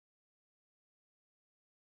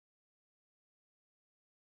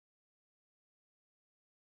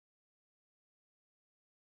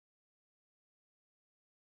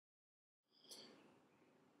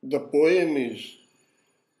The poem is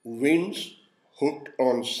Winds Hooked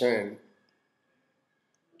on Sand.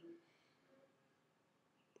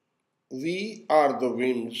 We are the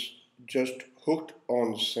winds just hooked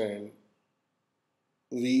on sand.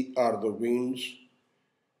 We are the winds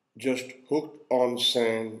just hooked on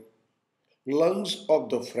sand. Lungs of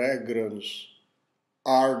the fragrance,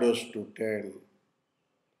 ardors to tend.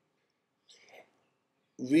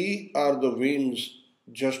 We are the winds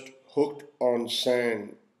just hooked on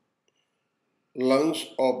sand. Lungs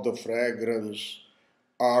of the fragrance,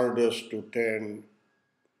 ardors to tend.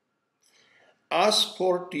 Ask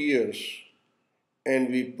for tears, and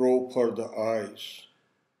we proffer the eyes.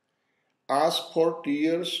 Ask for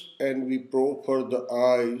tears, and we proffer the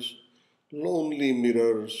eyes, lonely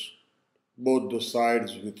mirrors, both the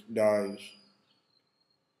sides with dyes.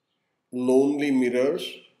 Lonely mirrors,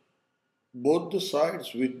 both the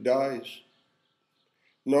sides with dyes.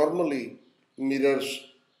 Normally, mirrors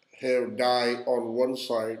have dye on one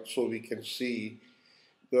side so we can see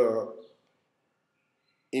the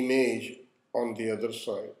image on the other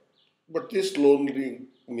side. But these lonely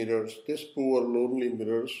mirrors, these poor lonely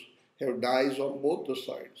mirrors, have dyes on both the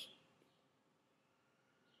sides.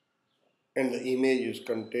 And the image is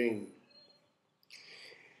contained.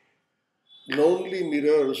 Lonely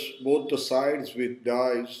mirrors, both the sides with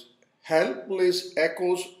dyes, helpless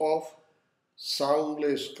echoes of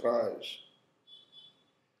soundless cries.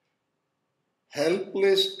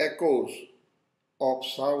 Helpless echoes of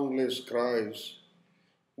soundless cries.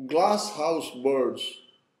 Glass house birds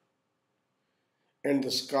and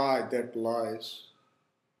the sky that lies.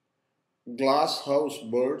 Glass house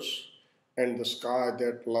birds and the sky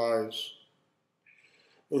that lies.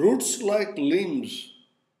 Roots like limbs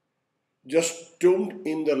just tombed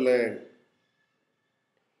in the land.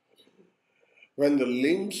 When the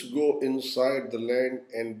limbs go inside the land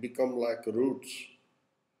and become like roots,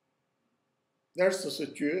 that's the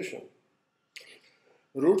situation.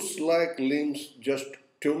 Roots like limbs just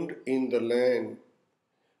tombed in the land,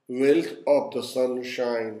 wealth of the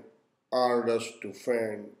sunshine, ardors to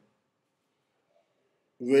fan.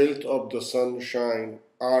 Wealth of the sunshine,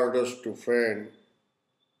 ardors to fan.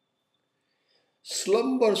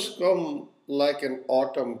 Slumbers come like an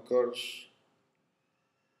autumn curse.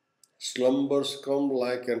 Slumbers come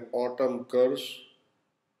like an autumn curse.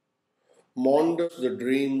 Maunders the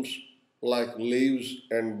dreams like leaves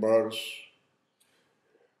and burrs.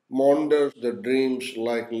 Maunders the dreams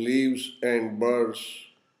like leaves and burrs.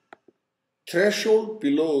 Threshold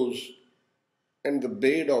pillows and the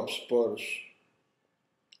bed of spurs.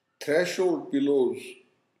 Threshold pillows,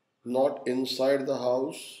 not inside the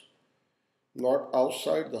house, not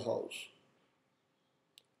outside the house.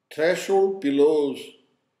 Threshold pillows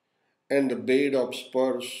and the bed of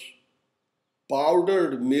spurs,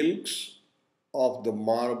 powdered milks of the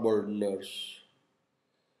marbled nurse.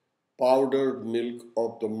 Powdered milk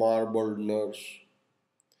of the marbled nurse.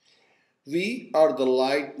 We are the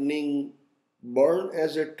lightning burn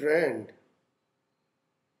as a trend.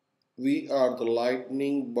 We are the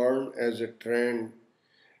lightning burn as a trend.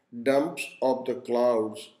 Dumps of the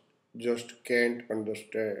clouds just can't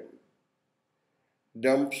understand.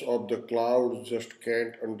 Dumps of the clouds just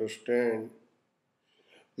can't understand.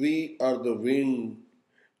 We are the wind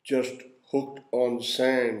just hooked on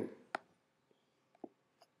sand.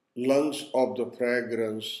 Lungs of the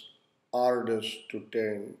fragrance, ardors to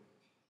tend.